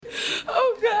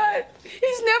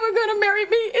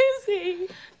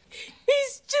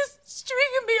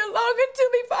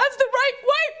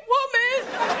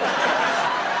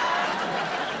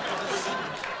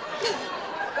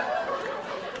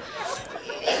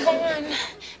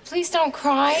please don't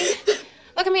cry.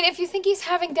 Look, I mean, if you think he's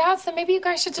having doubts, then maybe you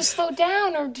guys should just slow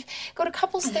down or go to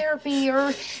couples therapy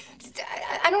or,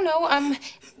 I don't know,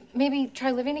 maybe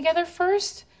try living together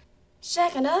first.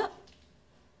 Shacking up?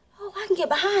 Oh, I can get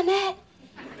behind that.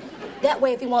 That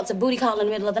way, if he wants a booty call in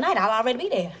the middle of the night, I'll already be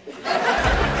there.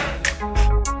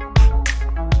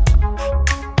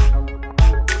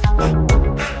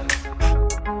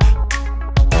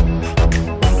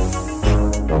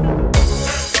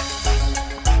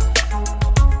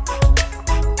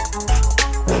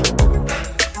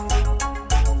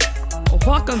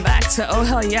 Welcome back to Oh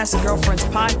Hell Yes, Girlfriends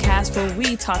podcast, where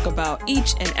we talk about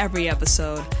each and every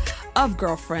episode of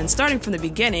Girlfriends, starting from the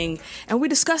beginning, and we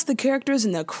discuss the characters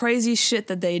and the crazy shit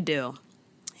that they do.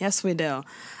 Yes, we do.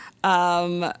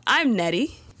 I'm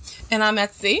Nettie. And I'm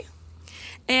Etsy.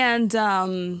 And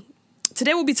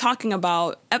today we'll be talking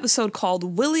about an episode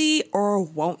called Willie or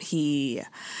Won't He?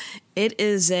 It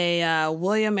is a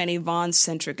William and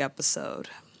Yvonne-centric episode.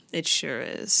 It sure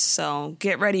is. So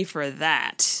get ready for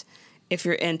that if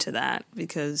you're into that,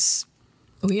 because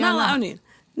not a lot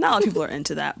of people are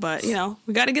into that, but, you know,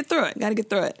 we got to get through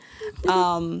it.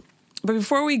 But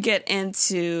before we get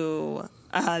into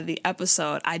the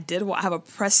episode, I have a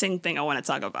pressing thing I want to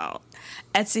talk about.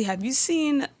 Etsy, have you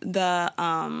seen the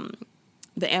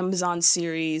Amazon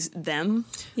series Them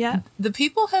yet? The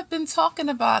people have been talking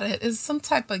about it. It's some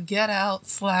type of Get Out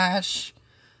 /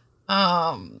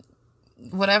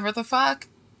 whatever the fuck.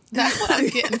 That's what I'm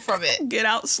getting from it. Get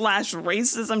Out /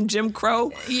 racism, Jim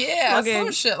Crow. Yeah, okay.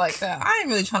 Some shit like that. I ain't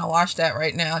really trying to watch that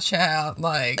right now, child.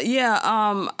 Like,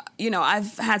 yeah, you know,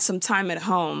 I've had some time at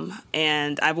home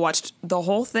and I've watched the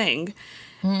whole thing.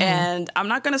 And I'm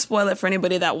not going to spoil it for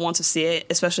anybody that wants to see it,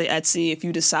 especially Etsy, if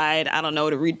you decide, I don't know,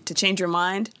 to change your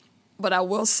mind. But I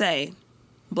will say,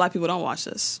 Black people don't watch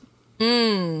this.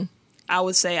 I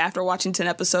would say after watching 10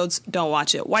 episodes, don't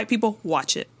watch it. White people,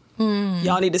 watch it.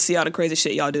 Y'all need to see all the crazy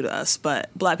shit y'all do to us. But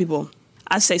Black people,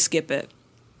 I say skip it.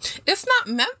 It's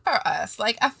not meant for us.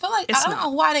 Like, I feel like, I don't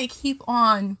know why they keep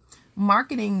on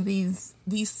marketing these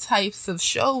types of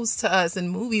shows to us in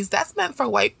movies. That's meant for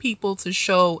white people to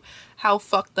show how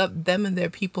fucked up them and their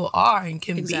people are and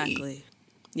can be. Exactly.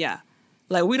 Yeah.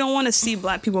 Like, we don't want to see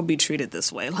Black people be treated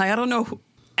this way. Like, I don't know.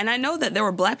 And I know that there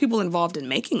were Black people involved in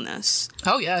making this.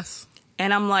 Oh, yes.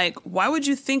 And I'm like, why would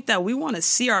you think that we want to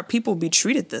see our people be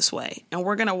treated this way? And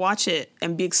we're going to watch it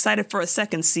and be excited for a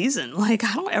second season. Like,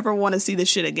 I don't ever want to see this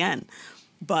shit again.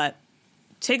 But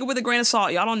take it with a grain of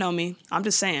salt. Y'all don't know me. I'm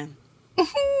just saying.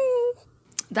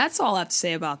 That's all I have to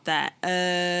say about that.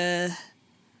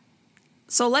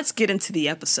 So let's get into the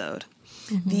episode.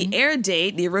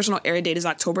 The original air date is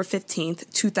October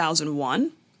 15th,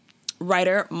 2001.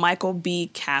 Writer Michael B.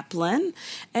 Kaplan.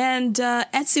 And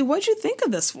Etsy, what'd you think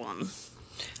of this one?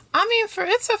 I mean, for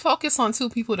it to focus on two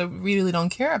people that we really don't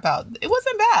care about, it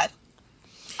wasn't bad.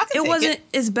 It wasn't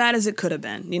as bad as it could have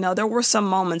been. You know, there were some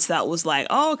moments that was like,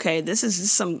 oh, okay, this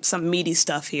is some meaty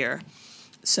stuff here.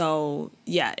 So,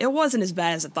 yeah, it wasn't as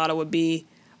bad as I thought it would be,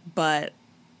 but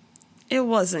it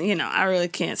wasn't, you know, I really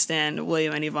can't stand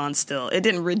William and Yvonne still. It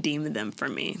didn't redeem them for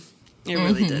me. It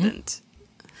really didn't.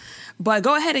 But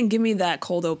go ahead and give me that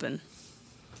cold open.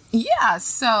 Yeah,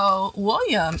 so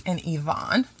William and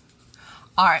Yvonne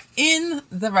are in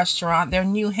the restaurant, their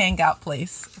new hangout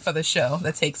place for the show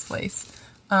that takes place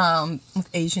with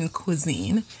Asian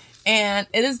cuisine. And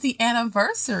it is the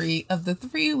anniversary of the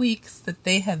 3 weeks that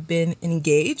they have been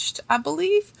engaged, I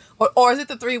believe. Or is it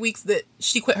the 3 weeks that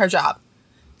she quit her job?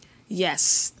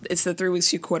 Yes, it's the 3 weeks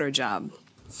she quit her job.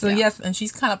 So, yes, and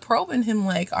she's kind of probing him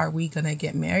like, are we going to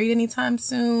get married anytime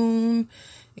soon?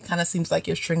 It kind of seems like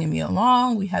you're stringing me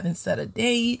along. We haven't set a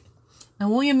date. And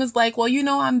William is like, well, you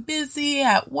know, I'm busy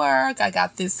at work. I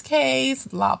got this case,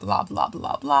 blah, blah, blah,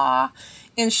 blah, blah.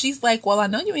 And she's like, well, I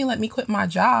know you ain't let me quit my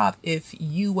job if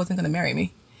you wasn't going to marry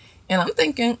me. And I'm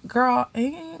thinking, girl,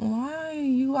 why are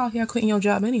you out here quitting your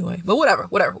job anyway? But whatever.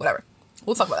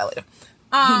 We'll talk about that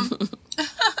later.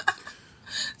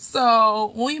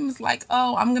 So William's like,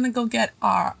 oh, I'm going to go get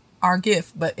our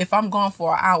gift. But if I'm gone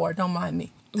for an hour, don't mind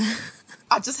me.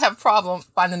 I just have a problem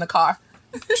finding the car.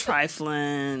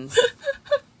 Trifling.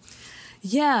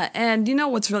 Yeah, and you know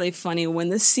what's really funny? When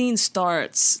this scene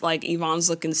starts, like, Yvonne's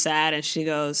looking sad and she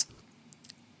goes,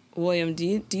 William,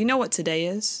 do you know what today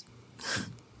is?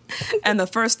 And the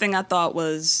first thing I thought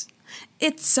was,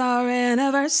 it's our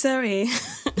anniversary.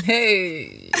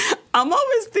 Hey. I'm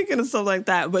always thinking of stuff like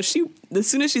that. But as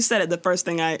soon as she said it, the first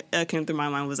thing I came through my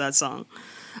mind was that song.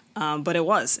 But it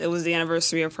was the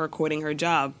anniversary of her quitting her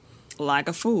job like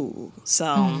a fool.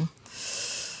 So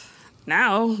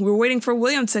now we're waiting for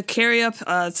William to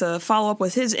to follow up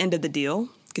with his end of the deal.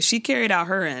 Because she carried out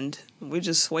her end. We're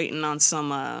just waiting on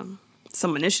some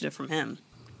initiative from him.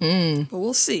 But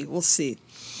we'll see. We'll see.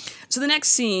 So the next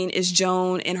scene is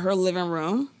Joan in her living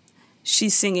room.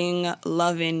 She's singing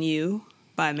Lovin' You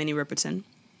by Minnie Riperton.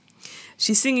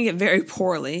 She's singing it very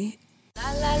poorly.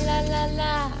 La la la la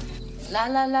la. La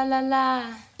la la la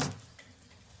la.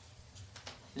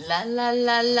 La la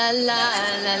la la la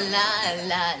la la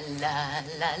la la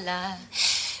la la.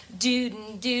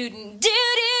 Doodin' doodin'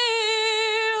 doo-doo.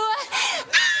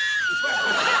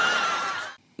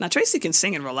 Now Tracy can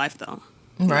sing in real life though.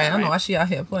 Right, I don't know why she out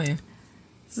here playing.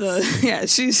 So yeah,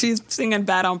 she's singing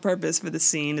bad on purpose for the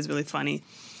scene. It's really funny.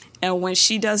 And when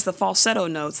she does the falsetto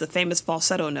notes, the famous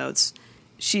falsetto notes,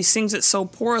 she sings it so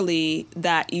poorly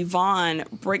that Yvonne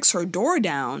breaks her door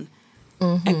down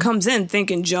and comes in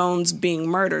thinking Joan's being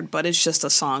murdered, but it's just a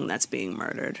song that's being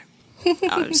murdered.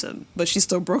 But she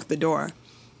still broke the door.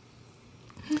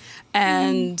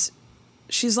 And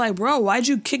she's like, bro, why'd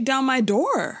you kick down my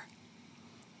door?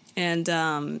 And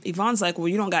Yvonne's like, well,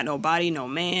 you don't got no body, no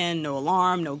man, no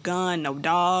alarm, no gun, no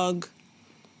dog,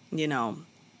 you know.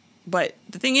 But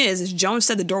the thing is Joan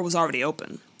said the door was already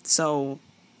open. So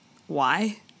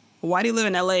why? Why do you live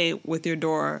in LA with your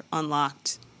door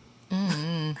unlocked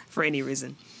for any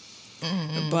reason?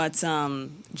 But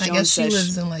Joan I guess she says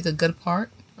lives in like a good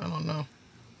part. I don't know.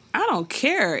 I don't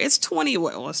care. It's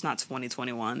well, it's not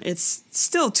 2021. It's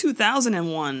still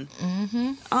 2001.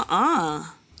 I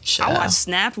watch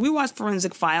Snapped. We watch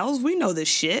Forensic Files. We know this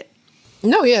shit.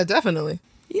 No, yeah, definitely.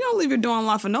 You don't leave your door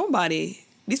unlocked for nobody.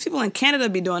 These people in Canada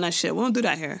be doing that shit. We don't do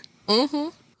that here.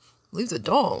 Leave the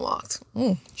door unlocked.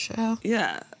 Child.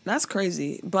 Yeah, that's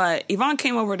crazy. But Yvonne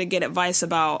came over to get advice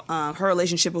about her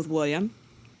relationship with William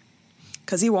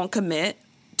because he won't commit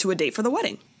to a date for the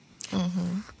wedding.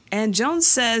 And Joan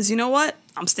says, you know what?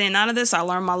 I'm staying out of this. I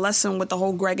learned my lesson with the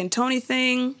whole Greg and Tony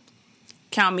thing.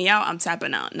 Count me out. I'm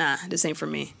tapping out. Nah, this ain't for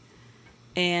me.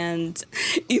 And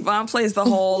Yvonne plays the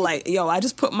whole like, yo, I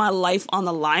just put my life on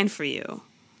the line for you.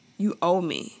 You owe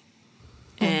me.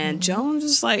 And Joan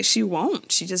just like, she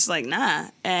won't. She just like, nah.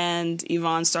 And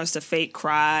Yvonne starts to fake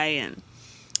cry and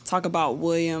talk about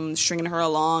William stringing her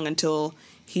along until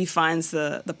he finds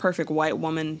the perfect white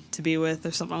woman to be with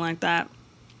or something like that.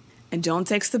 And Joan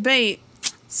takes the bait.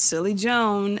 Silly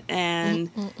Joan. And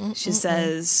she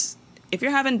says, if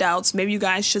you're having doubts, maybe you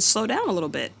guys should slow down a little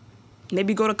bit.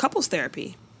 Maybe go to couples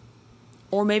therapy.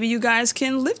 Or maybe you guys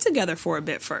can live together for a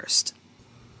bit first.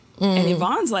 And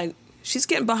Yvonne's like, she's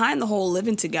getting behind the whole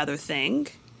living together thing,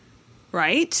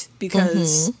 right?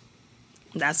 Because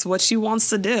that's what she wants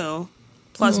to do.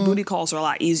 Plus, booty calls are a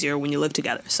lot easier when you live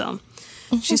together. So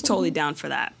she's totally down for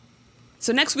that.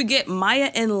 So next we get Maya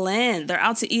and Lynn. They're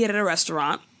out to eat at a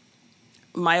restaurant.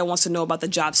 Maya wants to know about the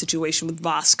job situation with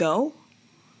Vasco.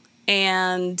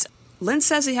 And Lynn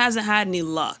says he hasn't had any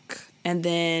luck. And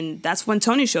then that's when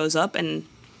Tony shows up and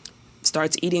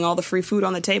starts eating all the free food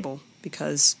on the table.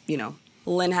 Because, you know,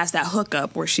 Lynn has that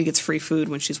hookup where she gets free food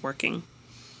when she's working.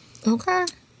 Okay.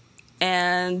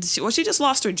 And she just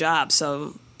lost her job,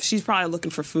 so she's probably looking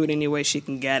for food any way she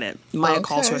can get it. Maya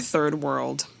calls her third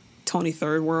world. Tony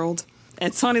third world.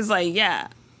 And Tony's like, yeah,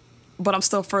 but I'm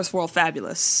still first world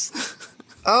fabulous.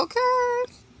 Okay.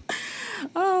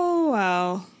 Oh,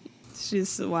 wow.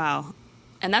 Wow.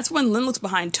 And that's when Lynn looks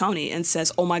behind Tony and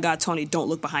says, oh my God, Tony, don't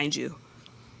look behind you.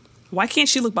 Why can't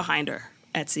she look behind her,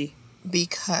 Etsy?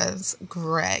 Because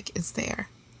Greg is there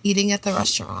eating at the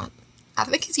restaurant. I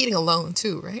think he's eating alone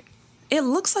too, right? It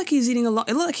looks like he's eating alone.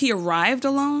 It looked like he arrived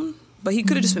alone, but he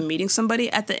could have just been meeting somebody.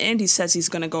 At the end, he says he's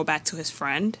going to go back to his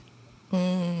friend.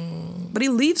 But he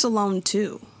leaves alone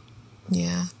too.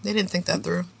 Yeah, they didn't think that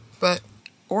through. But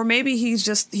or maybe he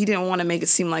didn't want to make it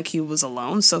seem like he was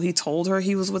alone, so he told her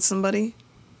he was with somebody.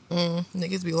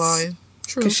 Niggas be lying.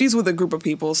 True. Because she's with a group of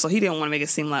people, so he didn't want to make it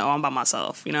seem like, oh, I'm by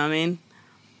myself. You know what I mean?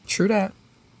 True that.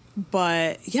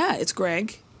 But yeah, it's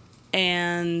Greg.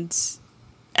 And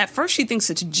at first she thinks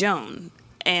it's Joan.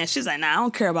 And she's like, nah, I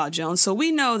don't care about Joan. So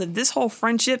we know that this whole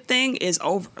friendship thing is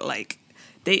over. Like,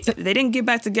 they didn't get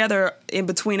back together in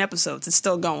between episodes. It's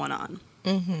still going on.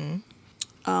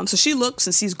 So she looks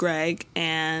and sees Greg,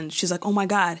 and she's like, oh my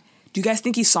God, do you guys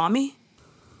think he saw me?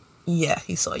 Yeah,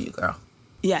 he saw you, girl.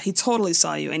 Yeah, he totally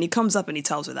saw you. And he comes up and he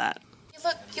tells her that.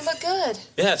 You look good.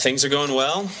 Yeah, things are going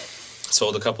well.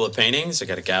 Sold a couple of paintings. I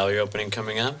got a gallery opening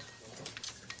coming up.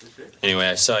 Anyway,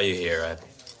 I saw you here. I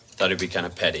thought it'd be kind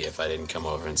of petty if I didn't come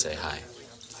over and say hi.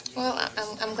 Well,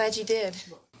 I'm glad you did.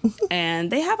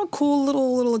 And they have a cool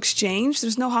little exchange.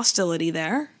 There's no hostility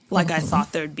there, like I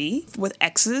thought there'd be with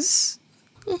exes.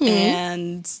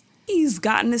 And he's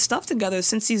gotten his stuff together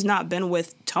since he's not been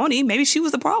with Tony. Maybe she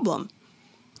was the problem.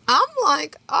 I'm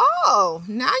like, oh,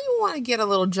 now you want to get a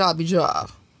little jobby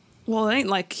job. Well, it ain't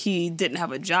like he didn't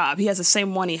have a job. He has the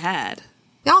same one he had.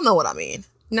 Y'all know what I mean.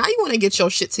 Now you want to get your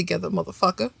shit together,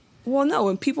 motherfucker. Well, no,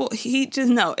 when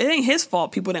no, it ain't his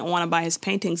fault people didn't want to buy his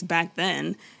paintings back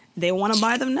then. They want to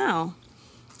buy them now.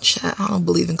 Chat, I don't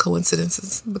believe in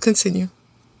coincidences, but continue.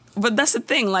 But that's the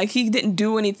thing, like, he didn't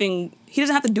do anything. He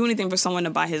doesn't have to do anything for someone to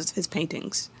buy his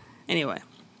paintings. Anyway.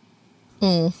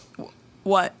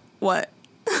 What?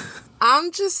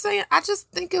 I'm just saying, I just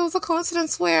think it was a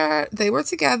coincidence where they were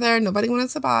together, nobody wanted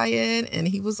to buy it, and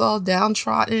he was all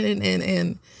downtrodden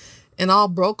and all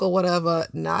broke or whatever.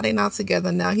 Now they not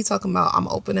together. Now he's talking about, I'm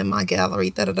opening my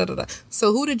gallery, da-da-da-da-da.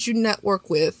 So who did you network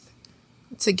with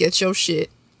to get your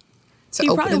shit? He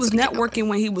probably was networking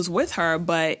when he was with her,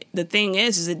 but the thing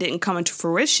is it didn't come into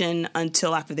fruition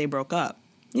until after they broke up.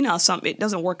 You know, it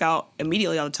doesn't work out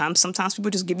immediately all the time. Sometimes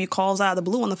people just give you calls out of the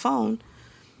blue on the phone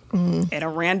at a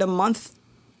random month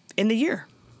in the year.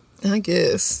 I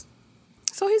guess.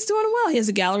 So he's doing well. He has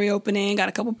a gallery opening, got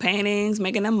a couple paintings,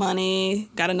 making them money,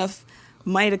 got enough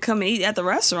money to come eat at the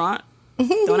restaurant.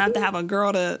 Don't have to have a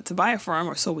girl to buy it for him,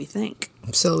 or so we think.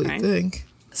 So we think.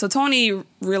 So Toni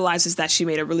realizes that she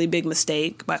made a really big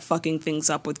mistake by fucking things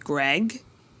up with Greg.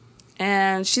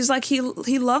 And she's like, he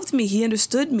loved me, he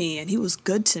understood me, and he was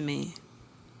good to me.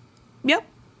 Yep.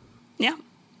 Yeah.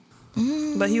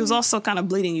 But he was also kind of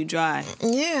bleeding you dry.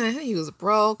 Yeah, he was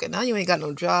broke, and now you ain't got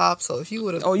no job, so if you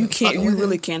would have... Oh, you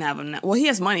really can't have him now. Well, he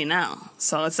has money now,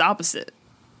 so it's the opposite.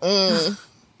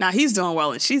 Now he's doing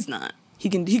well and she's not. He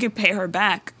can pay her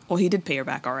back. Well, he did pay her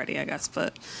back already, I guess,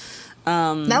 but...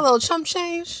 that little chump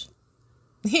change,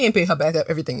 he ain't pay her back up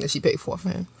everything that she paid for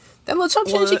him. That little chump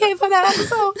change she gave for that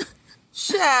episode.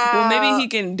 Child. Well, maybe he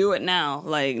can do it now.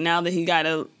 Like, now that he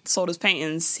sold his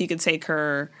paintings, he could take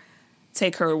her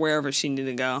wherever she needed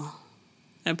to go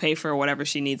and pay for whatever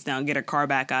she needs now. Get her car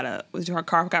back was her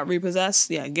car got repossessed?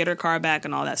 Yeah, get her car back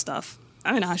and all that stuff.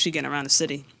 I don't know how she getting around the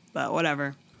city, but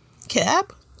whatever.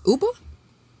 Cab? Uber?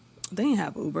 They didn't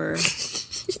have Uber.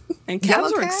 And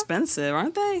cabs are expensive,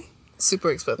 aren't they?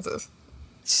 Super expensive.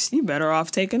 You better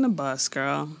off taking the bus,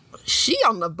 girl. She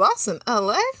on the bus in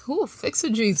LA? Who fix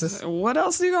it, Jesus? What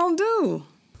else you gonna do?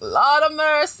 Lord of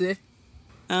mercy.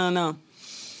 I don't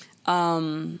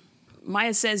know.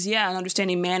 Maya says, yeah, an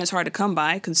understanding man is hard to come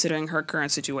by, considering her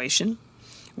current situation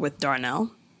with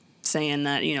Darnell, saying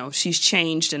that, you know, she's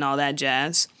changed and all that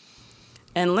jazz.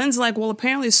 And Lynn's like, well,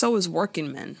 apparently so is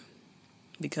working men,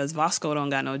 because Vasco don't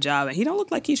got no job, and he don't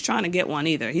look like he's trying to get one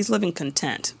either. He's living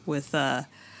content with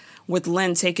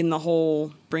Lynn taking the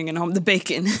whole bringing home the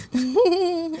bacon.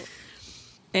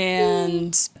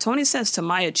 And Toni says to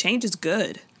Maya, change is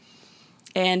good.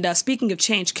 And speaking of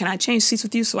change, can I change seats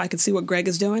with you so I can see what Greg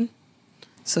is doing?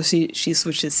 So she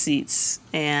switches seats.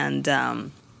 And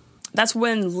that's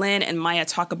when Lynn and Maya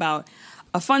talk about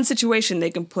a fun situation they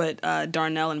can put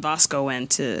Darnell and Vasco in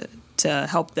to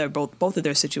help both of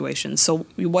their situations. So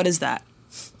what is that?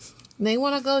 They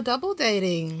want to go double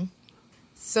dating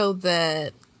so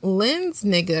that Lynn's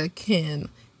nigga can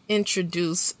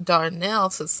introduce Darnell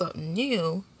to something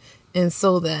new, and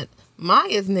so that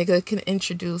Maya's nigga can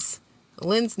introduce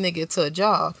Lynn's nigga to a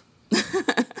job.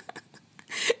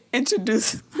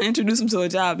 Introduce him to a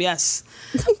job, yes.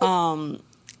 And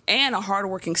a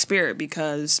hardworking spirit,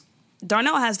 because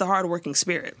Darnell has the hardworking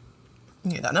spirit.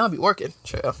 Yeah, Darnell be working,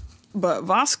 sure. But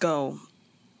Vasco's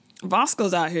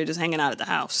out here just hanging out at the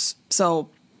house.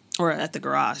 Or at the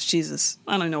garage. Jesus.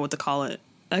 I don't know what to call it.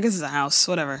 I guess it's a house,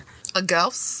 whatever. A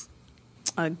gauss?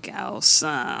 A gauss.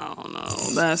 I don't know.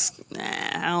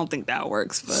 I don't think that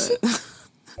works, but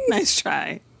nice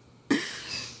try.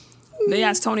 They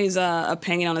asked Toni's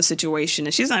opinion on the situation,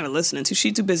 and she's not even listening.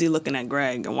 She's too busy looking at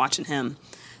Greg and watching him.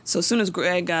 So as soon as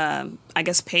Greg, I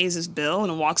guess, pays his bill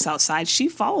and walks outside, she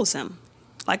follows him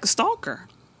like a stalker.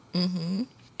 Mm-hmm.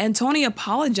 And Toni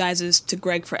apologizes to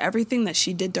Greg for everything that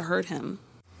she did to hurt him.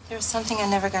 There was something I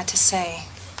never got to say.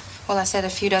 Well, I said a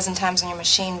few dozen times on your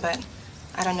machine, but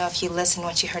I don't know if you listened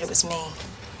once you heard it was me.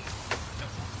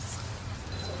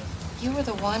 You were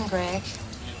the one, Greg.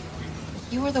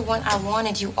 You were the one I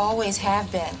wanted. You always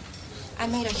have been. I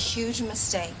made a huge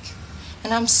mistake,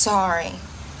 and I'm sorry.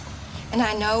 And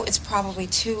I know it's probably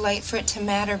too late for it to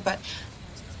matter, but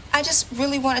I just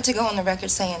really wanted to go on the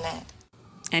record saying that.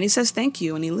 And he says thank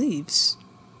you, and he leaves.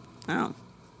 Oh.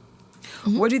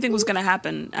 Mm-hmm. What do you think was going to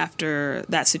happen after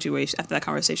that situation, after that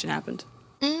conversation happened?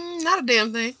 Not a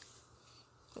damn thing.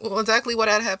 Well, exactly what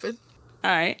had happened. All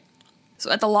right.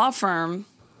 So at the law firm,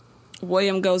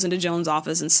 William goes into Joan's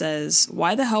office and says,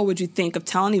 why the hell would you think of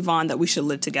telling Yvonne that we should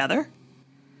live together?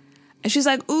 And she's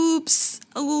like, oops,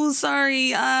 oh,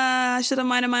 sorry, I should have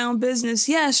minded my own business.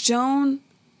 Yes, Joan.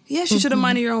 Yes, you should have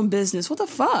minded your own business. What the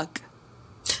fuck?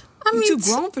 You're too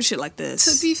grown for shit like this.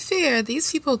 To be fair,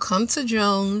 these people come to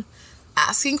Joan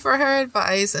asking for her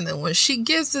advice, and then when she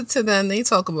gives it to them, they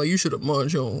talk about, you should have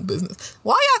minded your own business.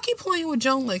 Why y'all keep playing with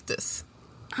Joan like this?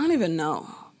 I don't even know.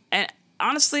 And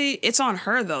honestly, it's on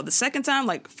her, though. The second time,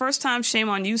 like, first time, shame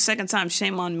on you. Second time,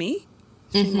 shame on me.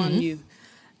 Shame on you.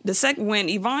 When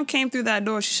Yvonne came through that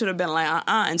door, she should have been like,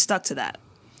 and stuck to that.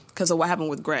 Because of what happened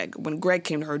with Greg. When Greg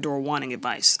came to her door wanting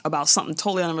advice about something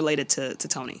totally unrelated to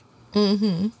Tony.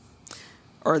 Mm-hmm.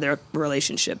 Or their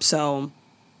relationship. So,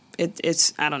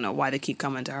 it's, I don't know why they keep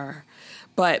coming to her.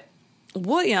 But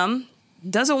William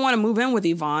doesn't want to move in with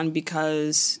Yvonne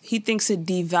because he thinks it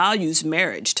devalues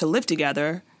marriage to live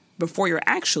together before you're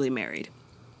actually married.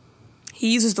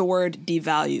 He uses the word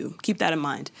devalue. Keep that in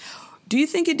mind. Do you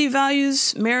think it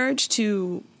devalues marriage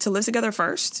to live together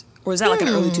first? Or is that like an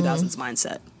early 2000s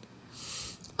mindset?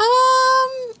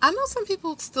 I know some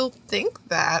people still think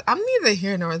that. I'm neither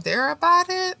here nor there about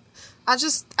it. I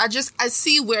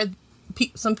see where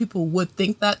some people would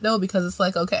think that, though, because it's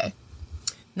like, okay,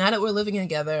 now that we're living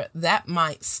together, that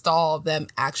might stall them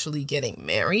actually getting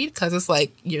married, because it's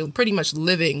like you're pretty much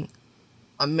living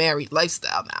a married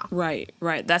lifestyle now. Right.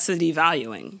 That's the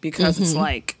devaluing, because it's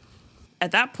like,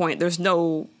 at that point, there's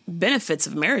no benefits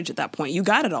of marriage at that point. You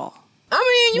got it all.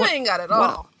 I mean, you ain't got it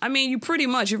all. I mean, you pretty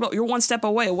much, you're one step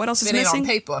away. What else is missing? On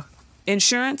paper.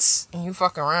 Insurance. And you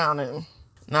fuck around and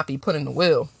not be put in the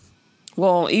will.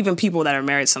 Well, even people that are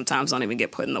married sometimes don't even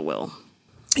get put in the will.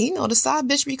 You know, the side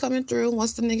bitch be coming through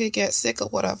once the nigga gets sick or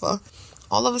whatever.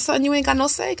 All of a sudden, you ain't got no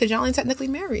say because y'all ain't technically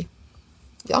married.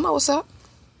 Y'all know what's up.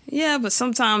 Yeah, but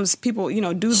sometimes people,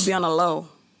 dudes be on the low,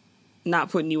 not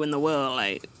putting you in the will.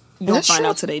 Like, you don't find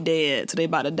out till they dead, till they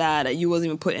about to die, that you wasn't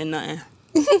even put in nothing.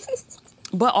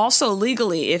 But also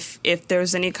legally, if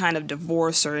there's any kind of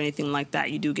divorce or anything like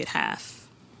that, you do get half.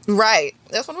 Right.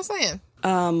 That's what I'm saying.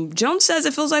 Joan says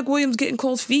it feels like William's getting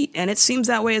cold feet, and it seems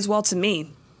that way as well to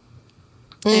me.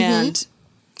 And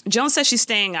Joan says she's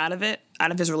staying out of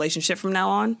his relationship from now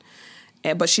on.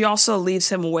 But she also leaves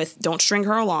him with, don't string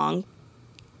her along,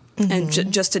 and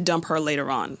just to dump her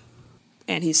later on.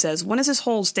 And he says, when is this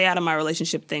whole stay out of my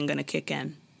relationship thing going to kick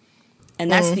in?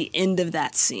 And that's the end of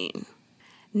that scene.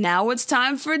 Now it's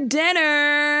time for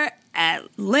dinner at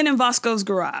Lynn and Vasco's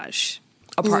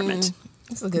apartment.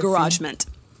 That's a good Garagement.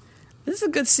 This is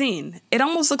a good scene. It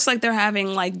almost looks like they're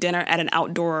having like dinner at an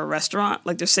outdoor restaurant,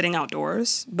 like they're sitting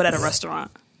outdoors, but at a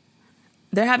restaurant.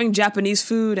 They're having Japanese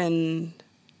food and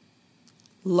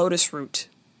lotus root.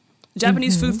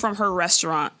 Japanese food from her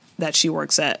restaurant that she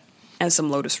works at, and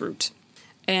some lotus root.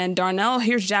 And Darnell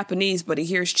hears Japanese, but he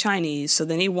hears Chinese, so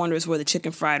then he wonders where the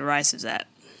chicken fried rice is at.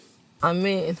 I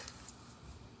mean...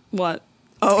 What?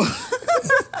 Oh.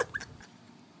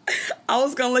 I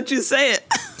was gonna let you say it.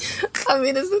 I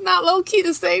mean, is it not low-key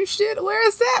the same shit? Where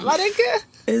is that, my nigga?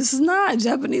 It's not.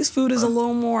 Japanese food is a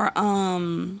little more,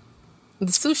 the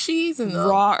sushis and the...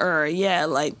 rawer, yeah,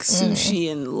 like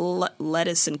sushi and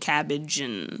lettuce and cabbage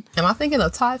and... Am I thinking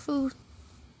of Thai food?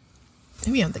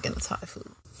 Maybe I'm thinking of Thai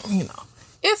food.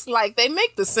 It's like they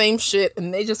make the same shit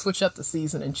and they just switch up the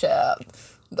seasoning, child.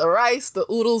 The rice, the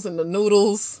oodles, and the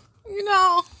noodles,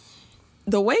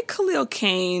 The way Khalil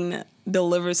Kain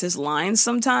delivers his lines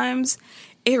sometimes,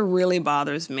 it really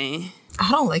bothers me. I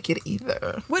don't like it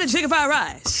either. What a chicken fried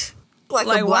rice. Like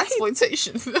a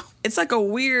blaxploitation film. It's like a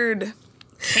weird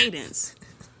cadence.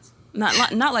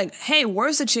 Not like, hey,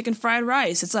 where's the chicken fried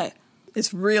rice? It's like,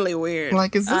 it's really weird.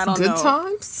 Like, is this Good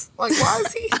Times? Like, why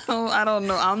is he? I don't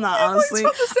know. I'm not, honestly,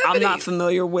 I'm not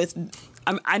familiar with,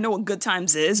 I know what Good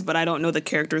Times is, but I don't know the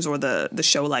characters or the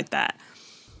show like that.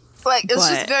 Like, it's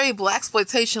just very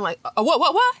blaxploitation. Like,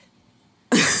 what?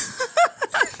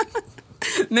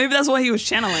 Maybe that's what he was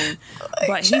channeling.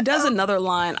 But he does another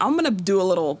line. I'm going to do a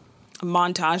little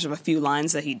montage of a few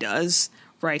lines that he does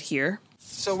right here.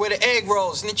 So where the egg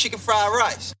rolls and the chicken fried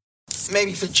rice?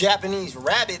 Maybe for Japanese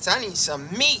rabbits, I need some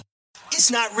meat.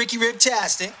 It's not Ricky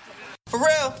Ribtastic. For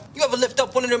real, you ever lift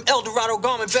up one of them El Dorado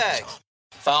garment bags?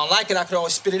 If I don't like it, I could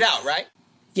always spit it out, right?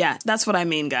 Yeah, that's what I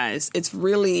mean, guys. It's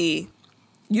really...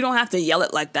 You don't have to yell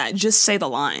it like that. Just say the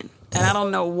line. And I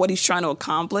don't know what he's trying to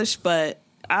accomplish, but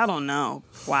I don't know.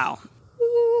 Wow.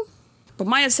 But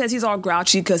Maya says he's all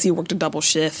grouchy because he worked a double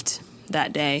shift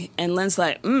that day. And Lynn's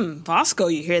like, Vasco,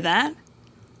 you hear that?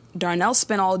 Darnell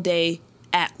spent all day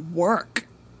at work.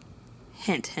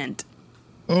 Hint, hint.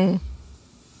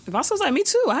 Vasco's like, me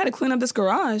too. I had to clean up this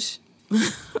garage.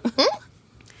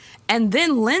 And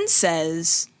then Lynn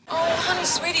says, Oh, honey,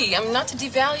 sweetie, I'm not to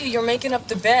devalue your making up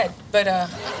the bed, but,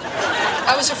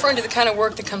 I was referring to the kind of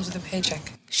work that comes with a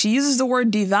paycheck. She uses the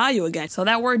word devalue again. So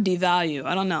that word devalue,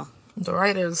 I don't know. The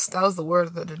writers, that was the word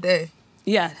of the day.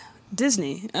 Yeah,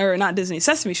 Disney, or not Disney,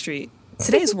 Sesame Street.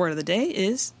 Today's word of the day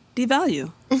is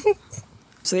devalue.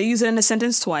 So they use it in a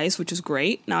sentence twice, which is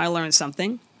great. Now I learned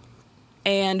something.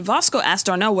 And Vasco asked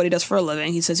Darnell what he does for a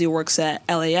living. He says he works at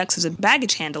LAX as a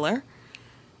baggage handler.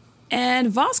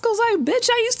 And Vasco's like, bitch,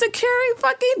 I used to carry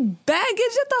fucking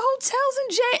baggage at the hotels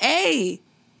in JA.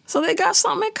 So they got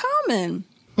something in common.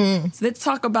 So they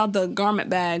talk about the garment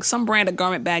bag, some brand of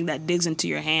garment bag that digs into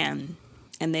your hand.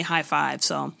 And they high five.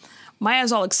 So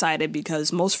Maya's all excited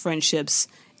because most friendships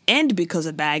end because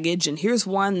of baggage. And here's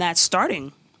one that's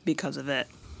starting because of it.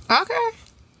 Okay.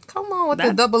 Come on with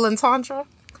the double entendre.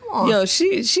 Come on. Yo,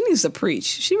 she needs to preach.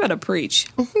 She better preach.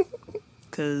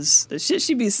 Because the shit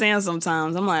she be saying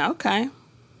sometimes, I'm like, okay,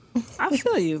 I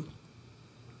feel you.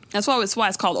 That's why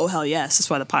it's called Oh Hell Yes. That's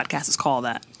why the podcast is called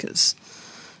that, because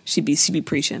she be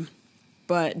preaching.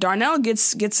 But Darnell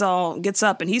gets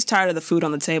up and he's tired of the food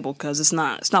on the table because it's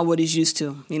not what he's used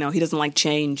to. You know, he doesn't like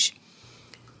change.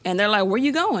 And they're like, where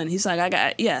you going? He's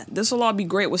like, this will all be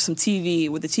great with some TV.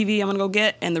 With the TV I'm gonna go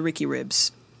get and the Ricky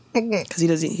Ribs. Because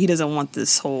he doesn't want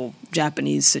this whole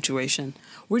Japanese situation.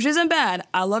 Which isn't bad.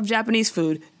 I love Japanese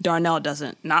food. Darnell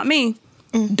doesn't. Not me.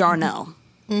 Darnell.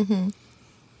 Mm-hmm.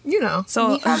 You know,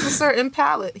 so he has a certain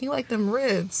palate. He like them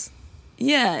ribs.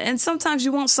 Yeah, and sometimes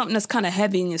you want something that's kind of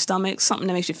heavy in your stomach, something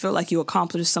that makes you feel like you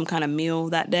accomplished some kind of meal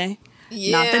that day.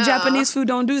 Yeah. Not that Japanese food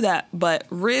don't do that, but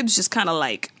ribs just kind of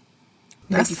like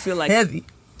make you feel like heavy.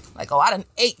 Like, I done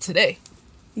ate today.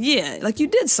 Yeah, like you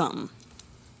did something.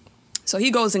 So he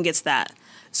goes and gets that.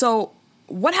 So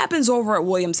what happens over at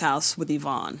William's house with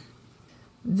Yvonne?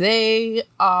 Yvonne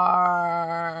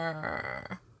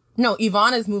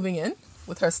is moving in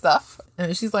with her stuff.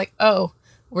 And she's like, oh,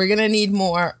 we're going to need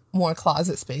more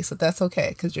closet space. But that's okay,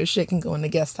 because your shit can go in the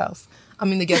guest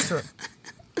room.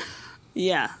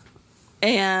 Yeah.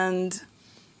 And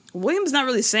William's not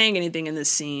really saying anything in this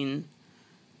scene.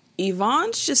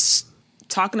 Yvonne's just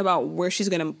talking about where she's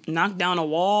going to knock down a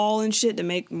wall and shit to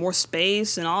make more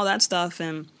space and all that stuff.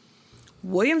 And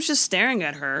William's just staring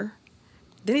at her.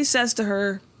 Then he says to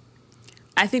her,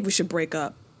 I think we should break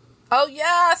up. Oh,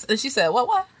 yes. And she said,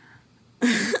 what?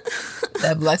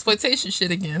 That blaxploitation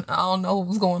shit again. I don't know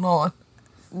what's going on.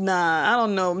 Nah, I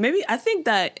don't know. Maybe I think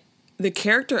that the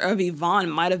character of Yvonne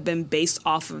might have been based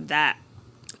off of that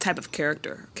type of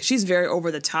character. Because she's very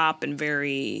over the top and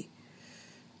very...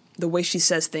 The way she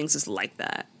says things is like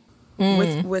that.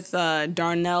 With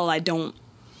Darnell, I don't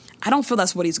feel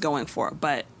that's what he's going for.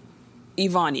 But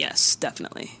Yvonne, yes,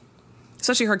 definitely.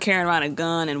 Especially her carrying around a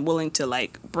gun and willing to,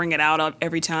 like, bring it out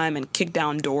every time and kick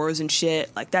down doors and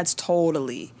shit. Like, that's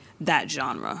totally that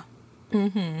genre.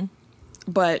 Mm-hmm.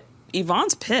 But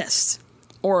Yvonne's pissed.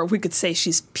 Or we could say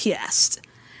she's pissed.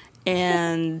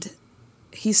 And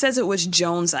he says it was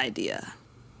Joan's idea.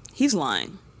 He's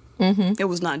lying. Mm-hmm. It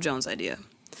was not Joan's idea.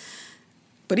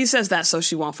 But he says that so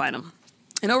she won't fight him.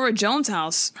 And over at Joan's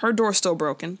house, her door's still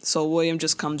broken. So William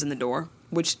just comes in the door,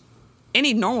 which...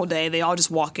 Any normal day, they all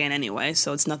just walk in anyway,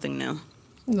 so it's nothing new.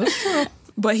 That's true.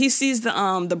 But he sees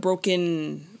the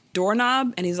broken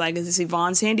doorknob, and he's like, is this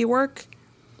Yvonne's handiwork?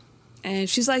 And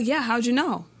she's like, yeah, how'd you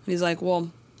know? And he's like, well,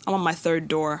 I'm on my third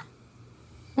door.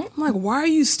 I'm like, why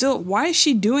is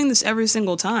she doing this every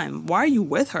single time? Why are you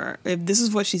with her if this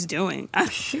is what she's doing?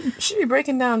 She be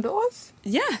breaking down doors?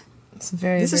 Yeah. It's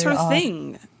very, This is her odd.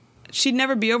 thing. She'd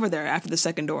never be over there after the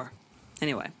second door.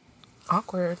 Anyway.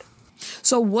 Awkward.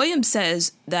 So William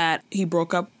says that he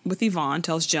broke up with Yvonne,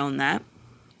 tells Joan that.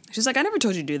 She's like, I never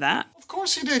told you to do that. Of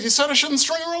course he did. You said I shouldn't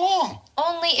string her along.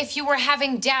 Only if you were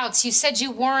having doubts. You said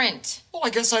you weren't. Well, I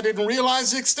guess I didn't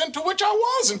realize the extent to which I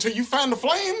was until you fanned the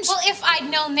flames. Well, if I'd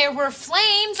known there were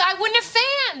flames, I wouldn't have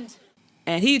fanned.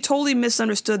 And he totally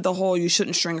misunderstood the whole you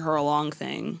shouldn't string her along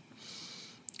thing.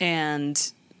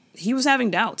 And he was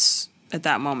having doubts at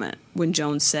that moment when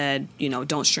Joan said,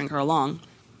 don't string her along.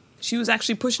 She was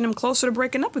actually pushing him closer to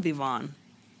breaking up with Yvonne.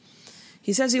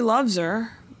 He says he loves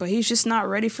her, but he's just not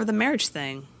ready for the marriage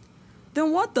thing.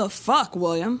 Then what the fuck,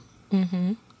 William?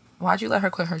 Mm-hmm. Why'd you let her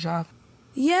quit her job?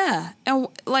 Yeah, and,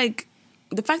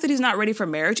 the fact that he's not ready for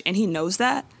marriage, and he knows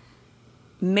that,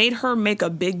 made her make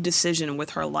a big decision with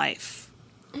her life.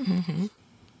 Mm-hmm.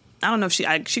 I don't know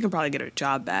if she can probably get her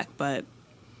job back, but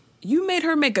you made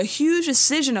her make a huge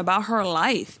decision about her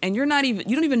life, and you don't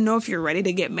even know if you're ready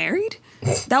to get married?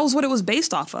 That was what it was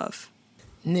based off of.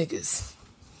 Niggas.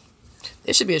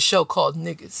 There should be a show called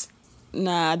Niggas.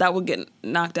 Nah, that would get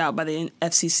knocked out by the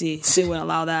FCC. They wouldn't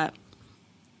allow that.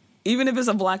 Even if it's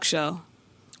a black show.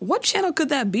 What channel could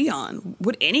that be on?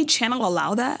 Would any channel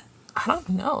allow that? I don't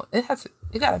know. It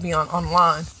gotta be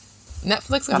online.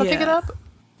 Netflix gotta pick it up.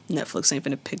 Netflix ain't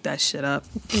finna pick that shit up.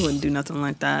 They wouldn't do nothing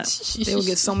like that. They would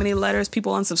get so many letters,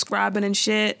 people unsubscribing and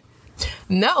shit.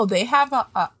 No, they have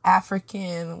a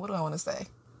African, what do I want to say?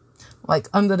 Like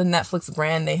under the Netflix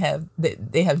brand, they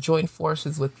have joined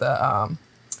forces with the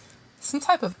some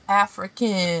type of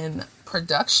African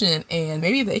production, and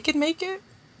maybe they can make it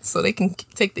so they can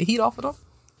take the heat off of them.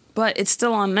 But it's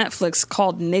still on Netflix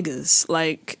called Niggas.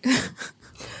 Like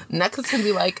Netflix can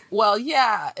be like, well,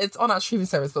 yeah, it's on our streaming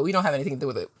service, but we don't have anything to do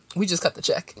with it. We just cut the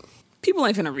check. People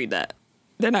ain't finna read that.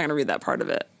 They're not gonna read that part of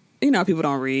it. You know how people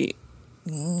don't read.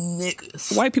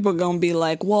 Niggas. White people are gonna be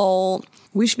like, well,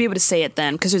 we should be able to say it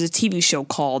then because there's a TV show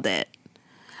called it.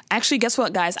 Actually, guess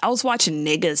what, guys? I was watching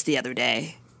Niggas the other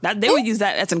day. They would use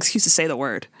that as an excuse to say the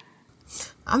word.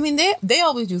 I mean, they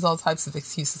always use all types of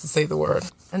excuses to say the word.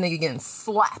 And they getting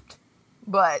slapped.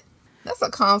 But that's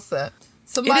a concept.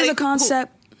 Somebody It is a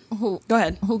concept. Go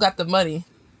ahead. Who got the money,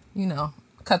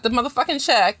 cut the motherfucking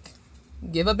check,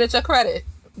 give a bitch a credit.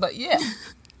 But yeah.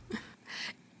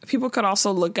 People could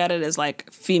also look at it as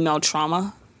like female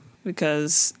trauma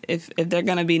because if they're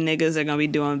going to be niggas, they're going to be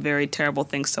doing very terrible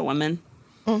things to women.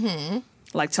 Mm-hmm.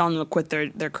 Like telling them to quit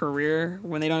their career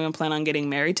when they don't even plan on getting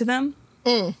married to them.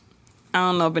 I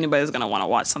don't know if anybody's going to want to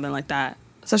watch something like that,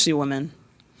 especially women.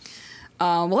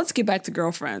 Well, let's get back to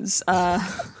girlfriends.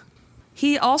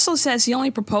 He also says he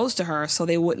only proposed to her so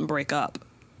they wouldn't break up.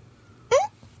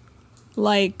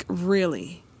 Like,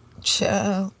 really?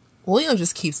 Child. William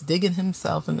just keeps digging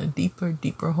himself in a deeper,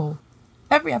 deeper hole.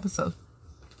 Every episode.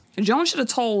 Joan should have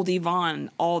told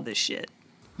Yvonne all this shit.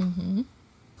 Mm-hmm.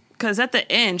 Because at the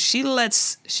end, she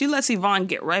lets Yvonne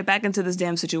get right back into this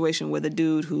damn situation with a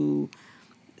dude who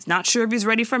is not sure if he's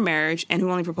ready for marriage and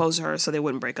who only proposed to her so they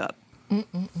wouldn't break up.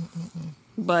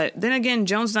 But then again,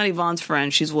 Joan's not Yvonne's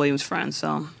friend. She's William's friend,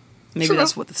 so maybe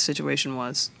that's what the situation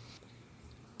was.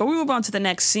 But we move on to the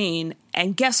next scene,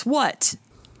 and guess what?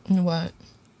 What?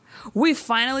 We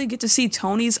finally get to see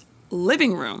Tony's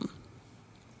living room.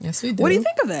 Yes, we do. What do you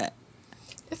think of it?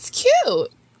 It's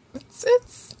cute.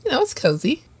 It's it's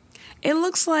cozy. It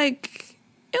looks kind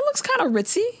of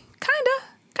ritzy.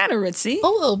 Kind of ritzy. A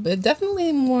little bit. Definitely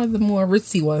the more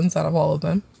ritzy ones out of all of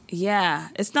them. Yeah,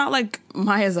 it's not like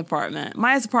Maya's apartment.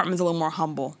 Maya's apartment is a little more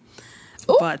humble.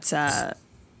 Ooh. But is that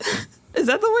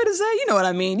the way to say it? You know what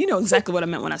I mean. You know exactly what I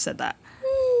meant when I said that.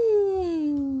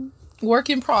 Work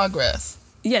in progress.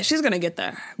 Yeah, she's going to get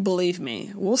there. Believe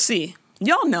me. We'll see.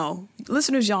 Y'all know.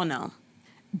 Listeners, y'all know.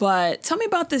 But tell me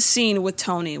about this scene with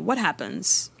Tony. What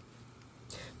happens?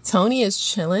 Tony is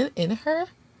chilling in her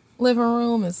living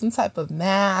room in some type of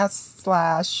mask /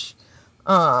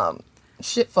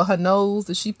 shit for her nose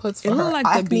that she puts for her like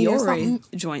acne the or Biore something.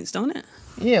 joints, don't it?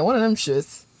 Yeah, one of them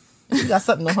shits. She got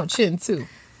something on her chin too.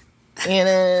 And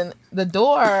then the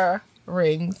door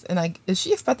rings, and is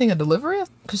she expecting a delivery?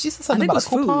 Because she said something about a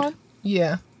coupon. Food.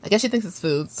 Yeah, I guess she thinks it's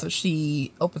food, so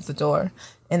she opens the door,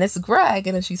 and it's Greg,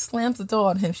 and then she slams the door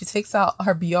on him. She takes out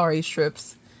her Biore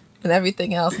strips and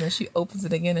everything else, and then she opens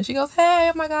it again, and she goes,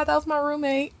 "Hey, oh my God, that was my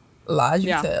roommate." Lies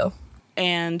you tell.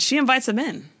 And she invites him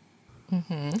in.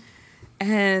 Mm-hmm.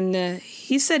 And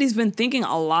he said he's been thinking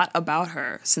a lot about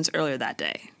her since earlier that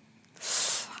day.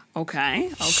 Okay.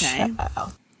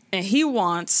 Wow. And he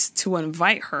wants to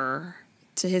invite her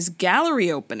to his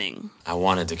gallery opening. I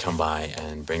wanted to come by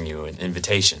and bring you an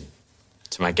invitation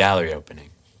to my gallery opening.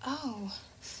 Oh.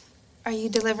 Are you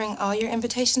delivering all your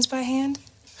invitations by hand?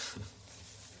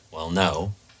 Well,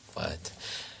 no, but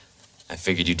I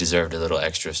figured you deserved a little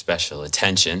extra special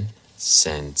attention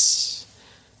since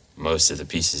most of the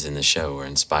pieces in the show were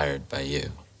inspired by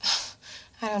you.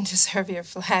 I don't deserve your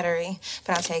flattery,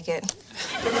 but I'll take it.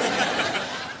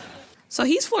 So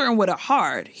he's flirting with her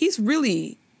hard.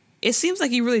 It seems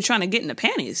like he's really trying to get in the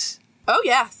panties. Oh,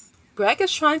 yes. Greg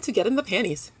is trying to get in the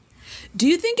panties. Do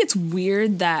you think it's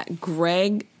weird that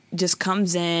Greg just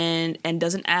comes in and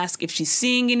doesn't ask if she's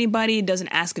seeing anybody, doesn't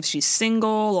ask if she's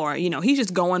single, or, he's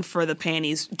just going for the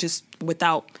panties just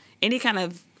without any kind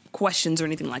of questions or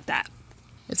anything like that?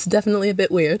 It's definitely a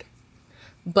bit weird.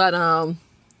 But,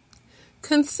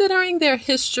 considering their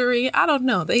history, I don't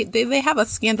know. They have a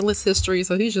scandalous history,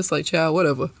 so he's just like, child,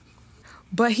 whatever.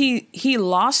 But he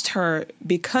lost her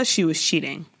because she was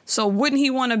cheating. So wouldn't he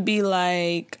want to be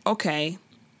like, okay,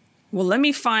 well, let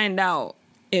me find out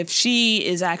if she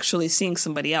is actually seeing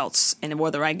somebody else and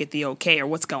whether I get the okay or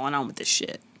what's going on with this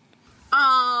shit?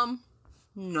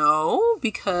 No,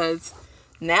 because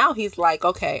now he's like,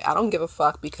 okay, I don't give a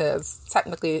fuck because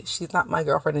technically she's not my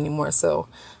girlfriend anymore, so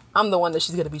I'm the one that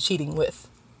she's going to be cheating with.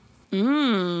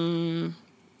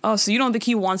 Oh, so you don't think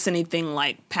he wants anything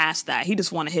like past that? He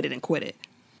just want to hit it and quit it.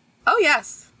 Oh,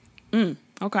 yes.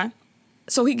 Okay.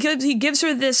 So he gives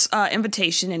her this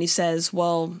invitation and he says,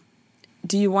 well,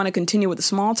 do you want to continue with the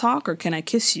small talk or can I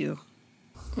kiss you?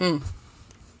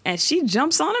 And she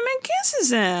jumps on him and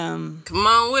kisses him. Come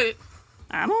on with it.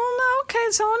 I don't know. Okay,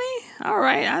 Tony. All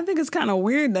right. I think it's kind of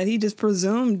weird that he just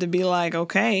presumed to be like,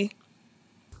 okay.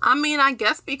 I mean, I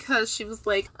guess because she was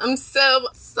like, I'm so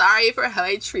sorry for how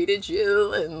I treated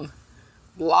you and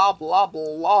blah, blah,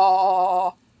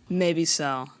 blah. Maybe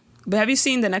so. But have you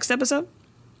seen the next episode?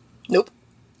 Nope.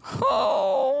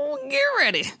 Oh, get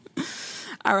ready.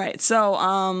 All right. So,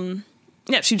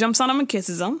 yeah, she jumps on him and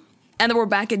kisses him. And then we're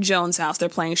back at Joan's house. They're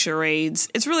playing charades.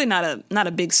 It's really not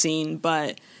a big scene,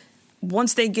 but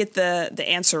once they get the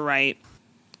answer right,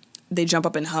 they jump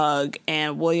up and hug,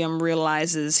 and William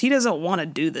realizes he doesn't want to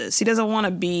do this. He doesn't want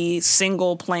to be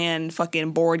single playing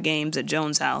fucking board games at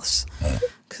Joan's house,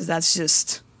 because that's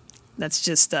just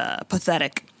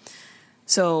pathetic.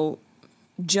 So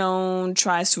Joan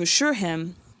tries to assure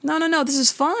him, no, this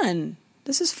is fun.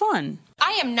 This is fun.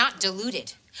 I am not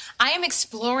deluded. I am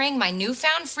exploring my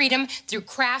newfound freedom through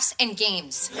crafts and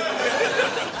games.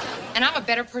 And I'm a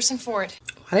better person for it.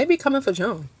 Why they be coming for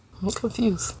Joan? I'm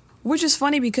confused. Which is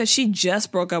funny because she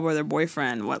just broke up with her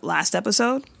boyfriend, last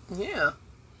episode? Yeah.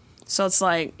 So it's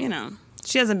like,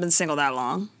 she hasn't been single that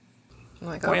long.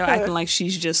 Like, Or okay. acting like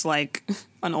she's just like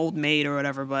an old maid or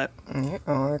whatever, but... Okay.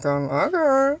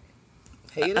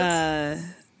 Haters.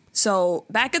 So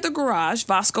back at the garage,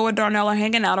 Vasco and Darnell are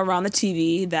hanging out around the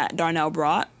TV that Darnell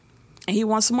brought. And he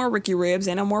wants some more Ricky Ribs.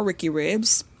 Ain't no more Ricky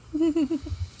Ribs.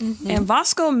 And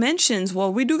Vasco mentions,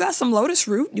 well, we do got some lotus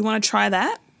root. You want to try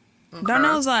that? Okay.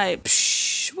 Darnell's like,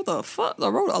 psh, what the fuck? A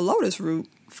lotus root?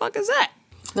 Fuck is that?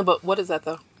 No, but what is that,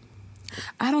 though?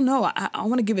 I don't know. I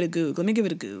want to give it a goog. Let me give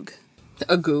it a goog.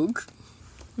 A goog?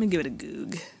 Let me give it a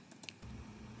goog.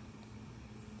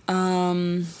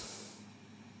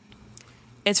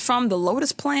 It's from the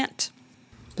lotus plant.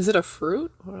 Is it a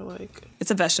fruit or like?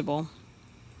 It's a vegetable.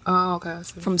 Oh, okay. I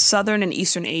see. From southern and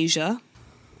eastern Asia.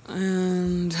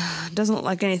 And doesn't look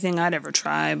like anything I'd ever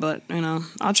try, but,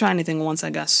 I'll try anything once, I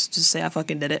guess. Just say I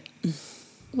fucking did it.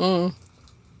 All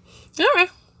right.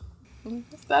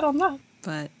 What's that on that?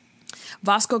 But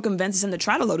Vasco convinces him to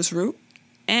try the lotus root.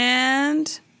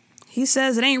 And he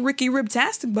says it ain't Ricky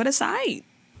Ribtastic, but it's aight.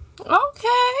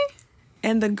 Okay.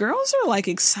 And the girls are, like,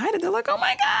 excited. They're like, oh,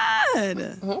 my God.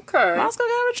 Okay. Vasco got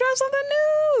to try something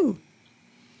new.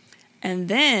 And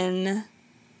then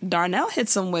Darnell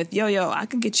hits him with, yo, I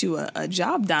could get you a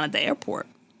job down at the airport.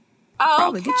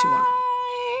 Probably get you one.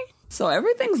 So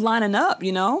everything's lining up,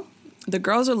 The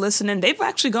girls are listening. They've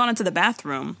actually gone into the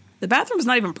bathroom. The bathroom's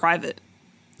not even private.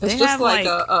 It's just like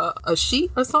a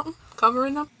sheet or something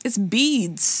covering them? It's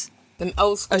beads. An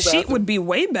old school A sheet would be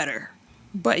way better.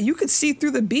 But you could see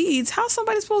through the beads. How's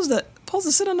somebody supposed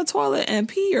to sit on the toilet and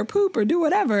pee or poop or do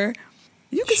whatever?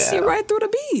 You can see right through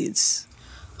the beads.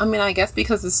 I mean, I guess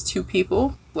because it's two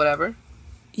people, whatever.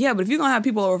 Yeah, but if you're going to have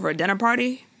people over for a dinner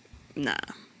party, nah.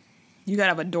 You got to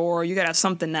have a door. You got to have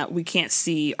something that we can't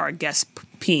see our guests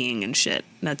peeing and shit.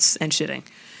 And shitting.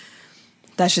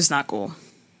 That's just not cool.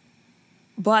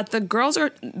 But the girls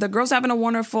having a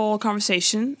wonderful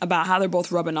conversation about how they're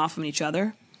both rubbing off on each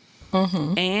other.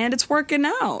 Mm-hmm. And it's working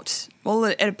out. Well,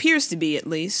 it appears to be, at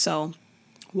least. So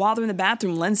while they're in the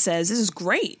bathroom, Len says, this is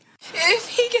great. If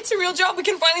he gets a real job, we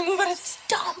can finally move out of this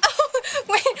dump.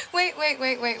 Wait.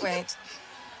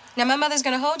 Now, my mother's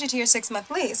gonna hold you to your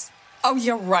 6-month lease. Oh,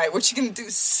 you're right. What you gonna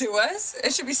do, sue us?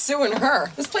 It should be suing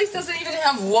her. This place doesn't even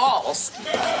have walls.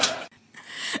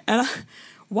 And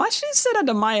why should he say that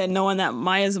to Maya, knowing that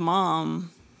Maya's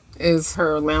mom is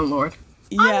her landlord?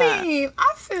 Yeah. I mean,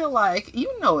 I feel like,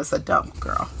 it's a dump,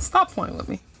 girl. Stop playing with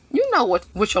me. You know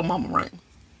what your mama running.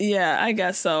 Yeah, I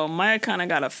guess so. Maya kind of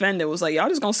got offended. Was like, y'all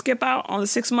just gonna skip out on the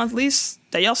 6-month lease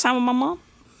that y'all signed with my mom?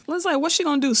 Len's like, what's she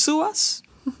gonna do, sue us?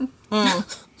 Yeah.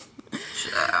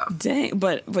 Dang,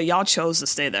 but y'all chose to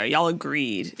stay there. Y'all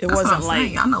agreed. It That's wasn't what I'm like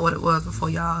saying. Y'all know what it was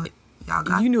before y'all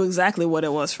got. You knew exactly what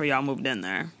it was for y'all moved in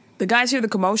there. The guys hear the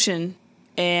commotion,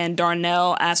 and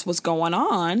Darnell asks what's going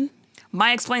on.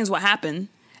 Maya explains what happened,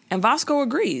 and Vasco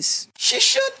agrees. She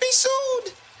should be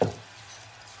sued.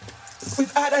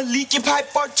 We've had a leaky pipe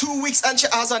for 2 weeks and she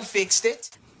hasn't fixed it.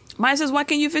 Maya says, why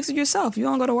can't you fix it yourself? You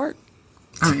don't go to work.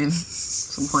 I mean,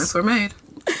 some points were made.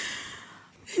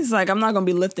 He's like, I'm not going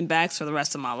to be lifting bags for the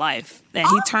rest of my life. And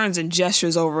he turns and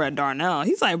gestures over at Darnell.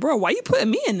 He's like, bro, why you putting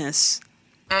me in this?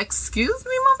 Excuse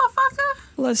me, motherfucker?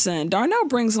 Listen, Darnell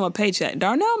brings him a paycheck.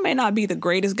 Darnell may not be the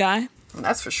greatest guy.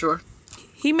 That's for sure.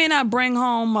 He may not bring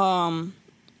home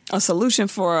a solution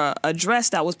for a dress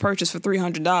that was purchased for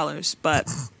 $300, but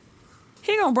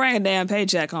he gonna bring a damn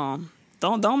paycheck home.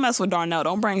 Don't mess with Darnell.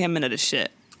 Don't bring him into the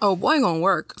shit. Oh, boy gonna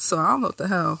work, so I don't know what the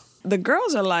hell. The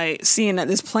girls are like seeing that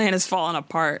this plan is falling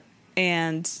apart,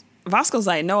 and Vasco's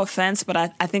like, no offense, but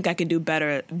I think I could do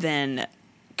better than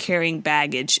carrying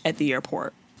baggage at the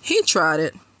airport. He tried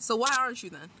it, so why aren't you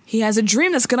then? He has a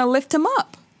dream that's gonna lift him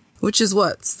up. Which is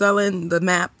what? Selling the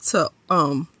map to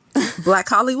Black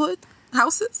Hollywood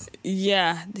houses?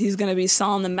 Yeah, he's gonna be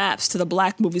selling the maps to the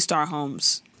black movie star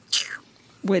homes.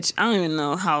 Which I don't even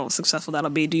know how successful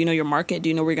that'll be. Do you know your market? Do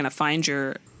you know where you're gonna find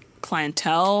your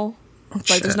clientele?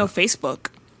 Like, there's no Facebook,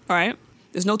 all right?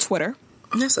 There's no Twitter.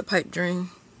 That's a pipe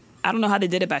dream. I don't know how they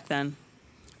did it back then,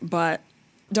 but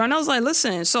Darnell's like,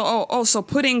 listen, so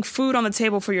putting food on the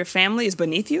table for your family is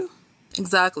beneath you?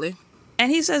 Exactly.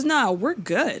 And he says, no, we're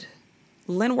good.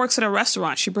 Lynn works at a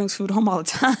restaurant. She brings food home all the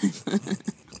time.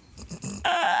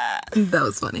 That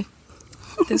was funny.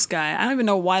 This guy, I don't even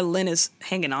know why Lynn is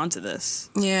hanging on to this.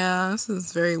 Yeah, this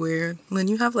is very weird. Lynn,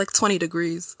 you have like 20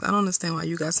 degrees. I don't understand why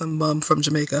you got some bum from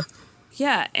Jamaica.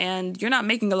 Yeah, and you're not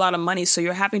making a lot of money, so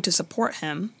you're having to support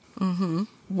him. Mm-hmm.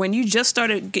 When you just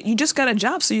got a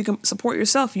job so you can support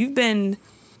yourself. You've been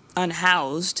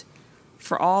unhoused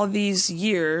for all these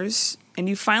years, and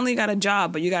you finally got a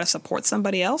job, but you got to support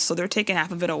somebody else, so they're taking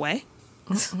half of it away.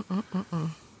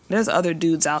 There's other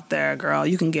dudes out there, girl.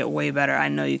 You can get way better. I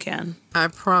know you can. I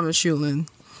promise you, Lynn.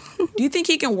 Do you think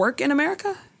he can work in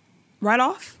America? Right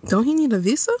off? Don't he need a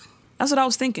visa? That's what I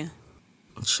was thinking.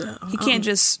 Sure. He can't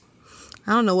just...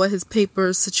 I don't know what his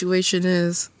paper situation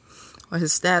is or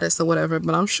his status or whatever,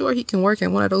 but I'm sure he can work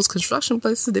in one of those construction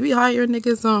places. They be hiring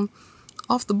niggas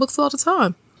off the books all the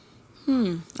time.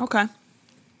 Okay.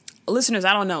 Listeners,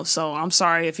 I don't know, so I'm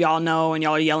sorry if y'all know and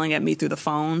y'all are yelling at me through the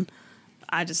phone.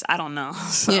 I don't know.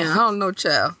 So. Yeah, I don't know,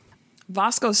 child.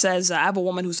 Vasco says, I have a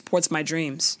woman who supports my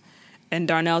dreams. And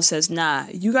Darnell says, nah,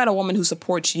 you got a woman who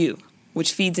supports you,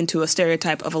 which feeds into a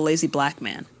stereotype of a lazy black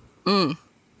man.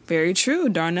 Very true.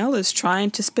 Darnell is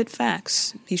trying to spit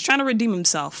facts. He's trying to redeem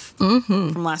himself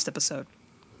from last episode.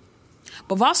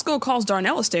 But Vasco calls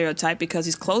Darnell a stereotype because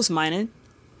he's close-minded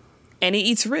and he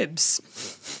eats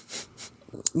ribs.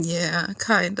 Yeah,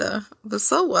 kinda. But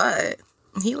so what?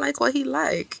 He like what he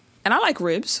like. And I like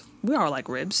ribs. We all like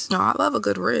ribs. Oh, I love a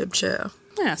good rib, child.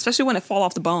 Yeah, especially when it fall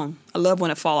off the bone. I love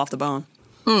when it fall off the bone.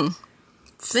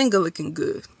 Finger looking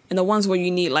good. And the ones where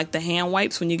you need like the hand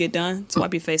wipes when you get done to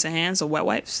wipe your face and hands, or wet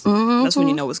wipes. That's when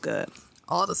you know it's good.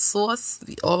 All the sauce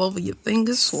be all over your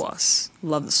fingers. Sauce.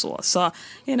 Love the sauce. So,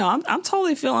 I'm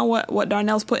totally feeling what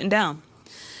Darnell's putting down.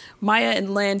 Maya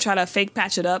and Lynn try to fake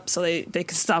patch it up so they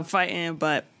can stop fighting,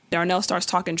 but Darnell starts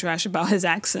talking trash about his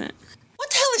accent. What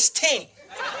the hell is ting?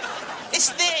 It's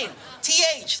thing.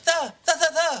 T-H. The.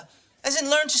 As in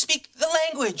learn to speak the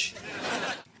language.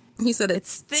 He said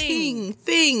it's thing.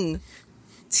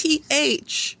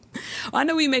 T-H. I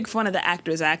know we make fun of the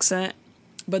actor's accent,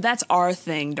 but that's our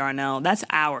thing, Darnell. That's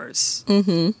ours.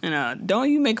 Don't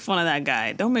you make fun of that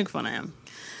guy. Don't make fun of him.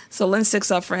 So Lynn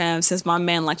sticks up for him, says my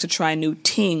man likes to try new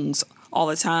tings all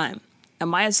the time. And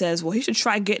Maya says, well, he should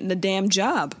try getting the damn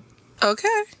job.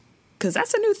 Okay. Because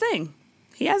that's a new thing.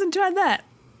 He hasn't tried that.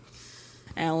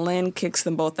 And Lynn kicks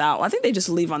them both out. Well, I think they just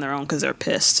leave on their own because they're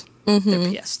pissed. They're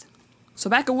pissed. So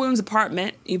back at William's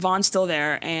apartment, Yvonne's still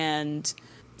there, and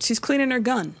she's cleaning her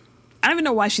gun. I don't even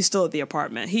know why she's still at the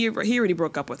apartment. He already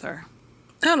broke up with her.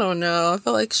 I don't know. I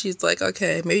feel like she's like,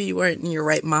 okay, maybe you weren't in your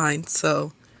right mind,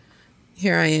 so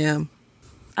here I am.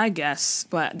 I guess,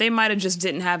 but they might have just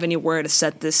didn't have anywhere to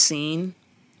set this scene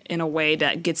in a way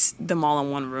that gets them all in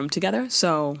one room together,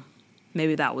 so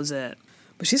maybe that was it.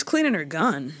 But she's cleaning her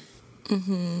gun.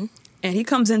 And he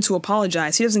comes in to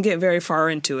apologize. He doesn't get very far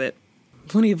into it.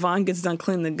 When Yvonne gets done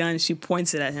cleaning the gun, she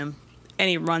points it at him, and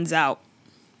he runs out.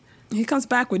 He comes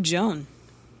back with Joan.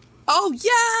 Oh,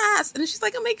 yes! And then she's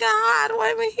like, oh my God, why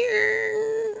am I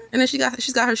here? And then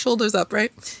she's got her shoulders up,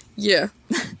 right? Yeah.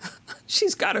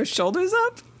 She's got her shoulders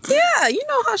up? Yeah, you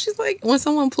know how she's like, when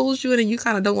someone pulls you in and you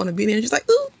kind of don't want to be there, and she's like,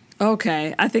 ooh.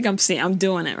 Okay, I think I'm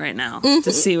doing it right now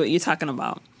to see what you're talking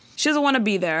about. She doesn't want to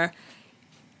be there.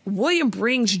 William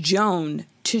brings Joan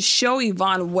to show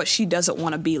Yvonne what she doesn't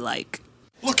want to be like.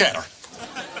 Look at her.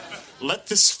 Let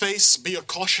this face be a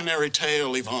cautionary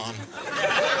tale, Yvonne.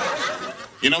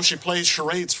 You know, she plays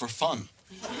charades for fun.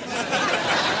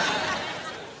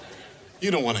 You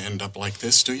don't want to end up like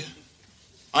this, do you?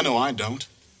 I know I don't.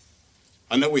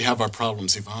 I know we have our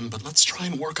problems, Yvonne, but let's try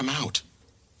and work them out.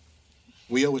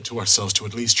 We owe it to ourselves to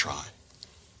at least try.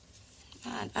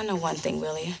 I know one thing,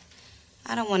 Willie.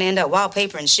 I don't want to end up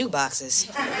wallpapering shoeboxes.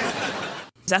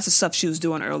 That's the stuff she was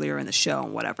doing earlier in the show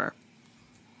and whatever.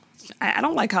 I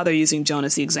don't like how they're using Joan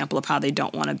as the example of how they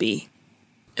don't want to be.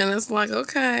 And it's like,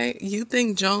 okay, you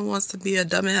think Joan wants to be a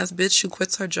dumbass bitch who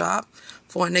quits her job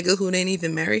for a nigga who didn't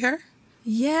even marry her?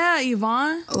 Yeah,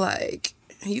 Yvonne. Like,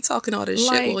 you talking all this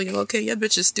Like- shit. Well, you're okay, your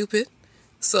bitch is stupid.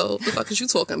 So, the fuck is you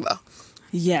talking about?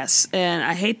 Yes, and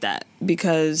I hate that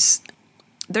because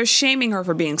they're shaming her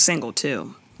for being single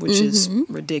too, which is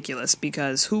ridiculous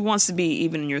because who wants to be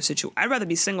even in your situation? I'd rather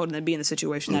be single than be in the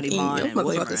situation that Yvonne Your and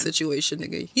William are motherfucking in. situation,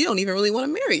 nigga. You don't even really want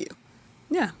to marry you.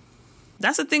 Yeah.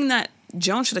 That's the thing that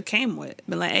Joan should have came with.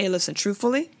 Been like, hey, listen,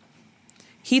 truthfully,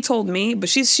 he told me, but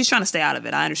she's trying to stay out of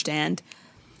it. I understand.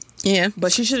 Yeah.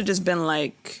 But she should have just been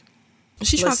like,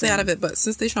 She's trying to stay listen. out of it, but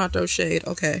since they trying to throw shade,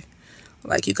 okay.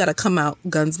 Like, you got to come out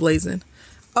guns blazing.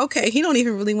 Okay, he don't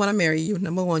even really want to marry you.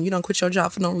 Number one, you don't quit your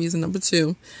job for no reason. Number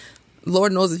two,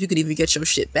 Lord knows if you could even get your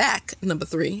shit back. Number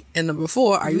three. And number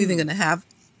four, are you even going to have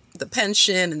the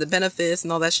pension and the benefits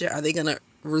and all that shit? Are they going to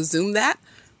resume that?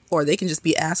 Or they can just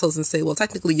be assholes and say, well,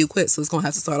 technically you quit, so it's going to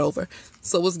have to start over.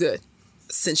 So what's good?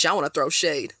 Since y'all want to throw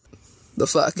shade. The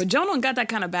fuck? but Joan don't got that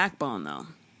kind of backbone though.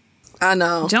 I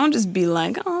know. Joan just be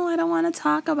like, oh, I don't want to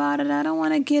talk about it. I don't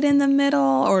want to get in the middle.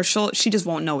 Or she just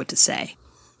won't know what to say.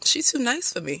 She's too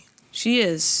nice for me. She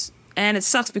is. And it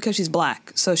sucks because she's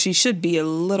black. So she should be have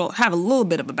a little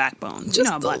bit of a backbone. You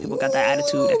know how black people got that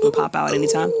attitude that can pop out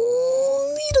anytime? A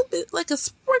little bit, like a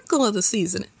sprinkle of the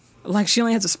seasoning. Like she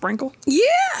only has a sprinkle?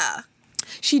 Yeah.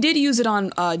 She did use it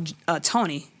on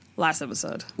Tony last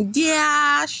episode.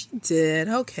 Yeah, she did.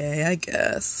 Okay, I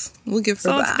guess. We'll give her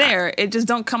So that. it's there. It just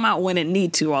don't come out when it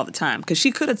need to all the time. Because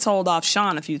she could have told off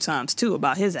Sean a few times, too,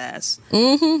 about his ass.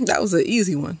 That was an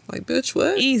easy one. Like, bitch,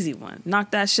 what? Easy one.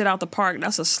 Knock that shit out the park.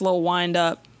 That's a slow wind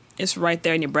up. It's right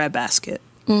there in your breadbasket.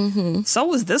 So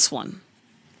was this one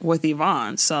with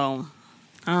Yvonne. So,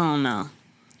 I don't know.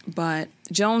 But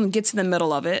Joan gets in the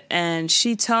middle of it, and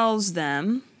she tells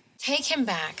them... Take him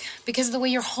back because of the way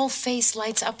your whole face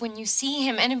lights up when you see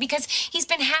him, and because he's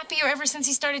been happier ever since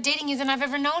he started dating you than I've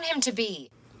ever known him to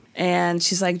be. And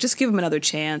she's like, just give him another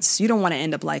chance. You don't want to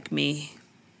end up like me.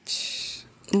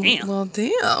 Damn. Well,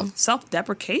 damn.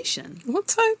 Self-deprecation. What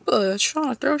type of trying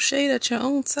to throw shade at your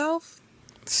own self?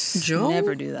 Joan?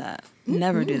 Never do that.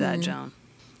 Never do that, Joan.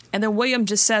 And then William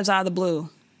just says out of the blue,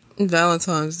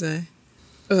 Valentine's Day.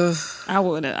 Ugh, I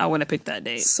wouldn't pick that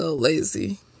date. so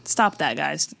lazy. Stop that,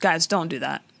 guys. Guys, don't do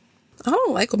that. I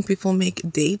don't like when people make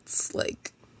dates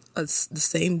like the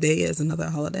same day as another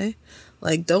holiday.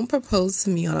 Like, don't propose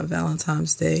to me on a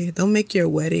Valentine's Day. Don't make your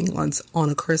wedding on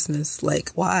a Christmas.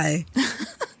 Like, why?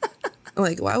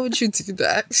 Like, why would you do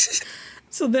that?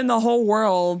 So then the whole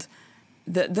world,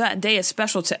 that day is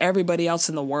special to everybody else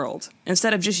in the world.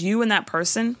 Instead of just you and that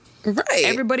person, Right.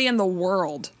 everybody in the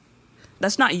world.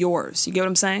 That's not yours. You get what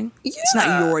I'm saying? It's not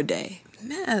Yeah. your day.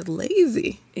 Mad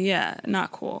lazy. Yeah,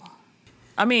 not cool.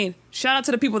 I mean, shout out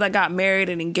to the people that got married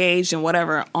and engaged and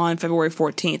whatever on February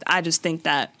 14th. I just think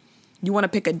that you want to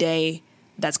pick a day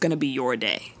that's going to be your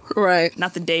day. Right.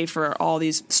 Not the day for all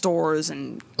these stores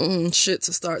and, Shit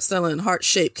to start selling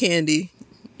heart-shaped candy.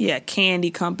 yeah, candy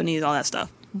companies, all that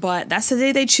stuff. But that's the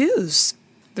day they choose.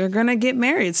 They're going to get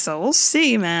married. So we'll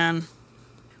see, man.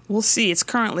 We'll see. It's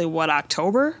currently,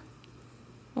 October?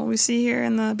 What we see here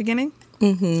in the beginning?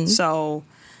 So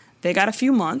they got a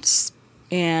few months.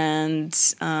 And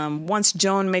once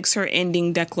Joan makes her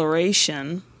ending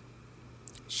declaration,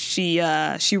 she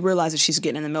realizes she's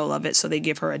getting in the middle of it. So they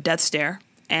give her a death stare.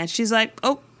 And she's like,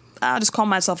 oh, I'll just call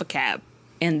myself a cab.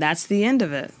 And that's the end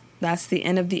of it. That's the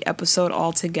end of the episode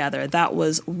altogether. That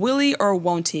was Willie or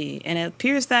Won't He? And it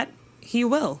appears that he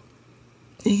will.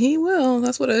 He will.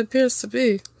 That's what it appears to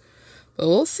be. But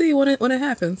we'll see when it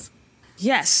happens.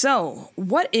 Yes, so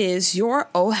what is your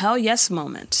oh hell yes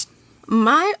moment?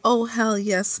 My oh hell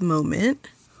yes moment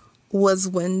was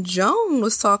when Joan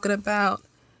was talking about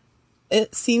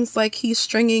it seems like he's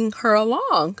stringing her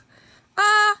along.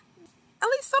 At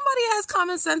least somebody has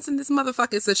common sense in this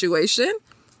motherfucking situation.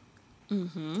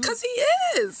 Because he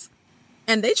is.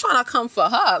 And they trying to come for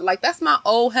her. Like, that's my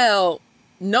oh hell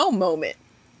no moment.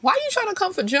 Why are you trying to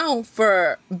come for Joan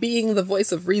for being the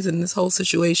voice of reason in this whole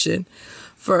situation?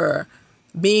 For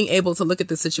being able to look at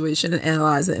the situation and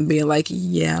analyze it and being like,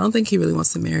 yeah, I don't think he really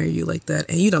wants to marry you like that.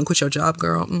 And you don't quit your job,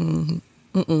 girl.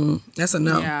 That's a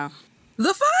no. Yeah.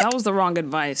 The fuck? That was the wrong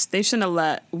advice. They shouldn't have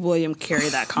let William carry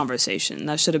that conversation.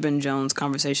 That should have been Joan's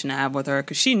conversation to have with her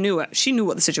because she knew it. She knew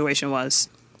what the situation was.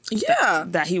 Yeah.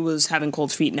 That he was having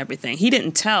cold feet and everything. He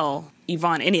didn't tell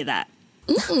Yvonne any of that.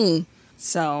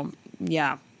 So,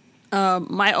 yeah.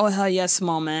 My oh hell yes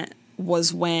moment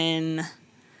was when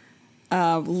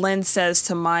Lynn says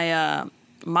to Maya,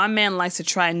 My man likes to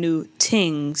try new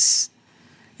things.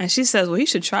 And she says, well, he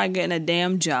should try getting a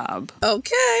damn job.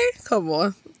 Okay, come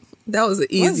on. That was an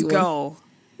easy one. Let's go.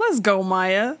 Let's go,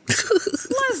 Maya.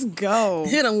 Let's go.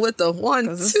 Hit him with the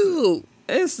 1-2.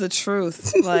 It's the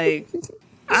truth. Like,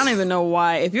 I don't even know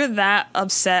why. If you're that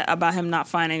upset about him not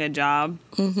finding a job,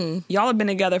 y'all have been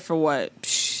together for what?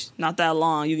 Not that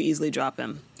long. You can easily drop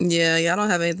him. Yeah, y'all don't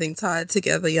have anything tied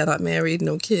together. Y'all not married,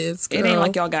 no kids. Girl. It ain't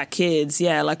like y'all got kids.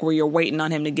 Yeah, like where you're waiting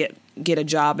on him to get a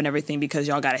job and everything because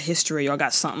y'all got a history. Y'all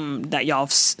got something that y'all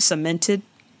cemented.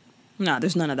 No,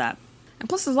 there's none of that. And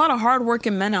plus, there's a lot of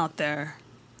hardworking men out there.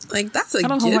 Like, that's a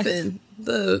given.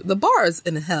 The bar is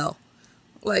in hell.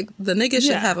 Like, the nigga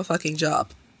should have a fucking job.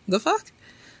 The fuck?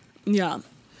 Yeah.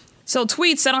 So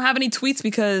tweets, I don't have any tweets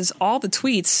because all the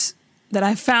tweets that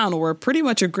I found were pretty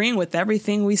much agreeing with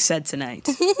everything we said tonight.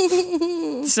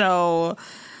 So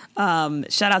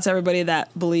shout out to everybody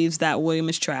that believes that William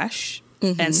is trash.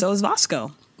 And so is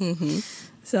Vasco.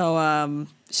 So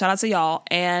shout out to y'all.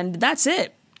 And that's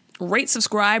it. Rate,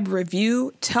 subscribe,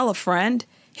 review, tell a friend.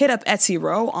 Hit up Etsy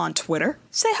Row on Twitter.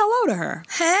 Say hello to her.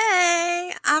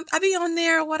 Hey, I be on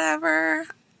there, whatever.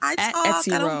 I talk,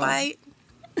 I don't bite.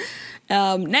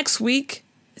 Next week,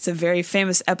 it's a very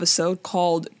famous episode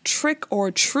called Trick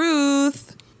or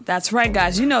Truth. That's right,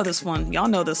 guys. You know this one. Y'all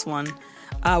know this one.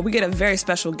 We get a very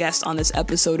special guest on this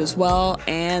episode as well,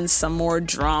 and some more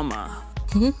drama.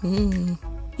 You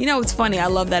know, it's funny. I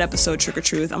love that episode, Trick or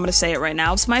Truth. I'm going to say it right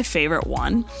now. It's my favorite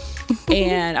one,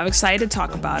 and I'm excited to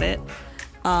talk about it.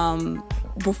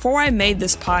 Before I made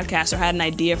this podcast or had an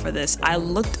idea for this, I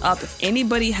looked up if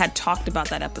anybody had talked about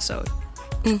that episode.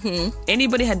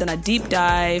 Anybody had done a deep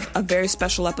dive, a very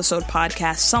special episode,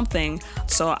 podcast, something.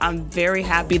 So I'm very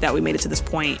happy that we made it to this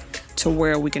point to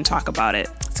where we can talk about it.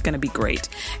 It's going to be great.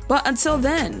 But until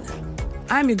then,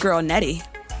 I'm your girl, Nettie.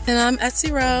 And I'm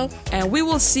Etsy Row. And we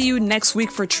will see you next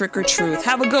week for Trick or Truth.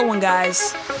 Have a good one,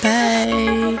 guys.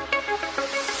 Bye.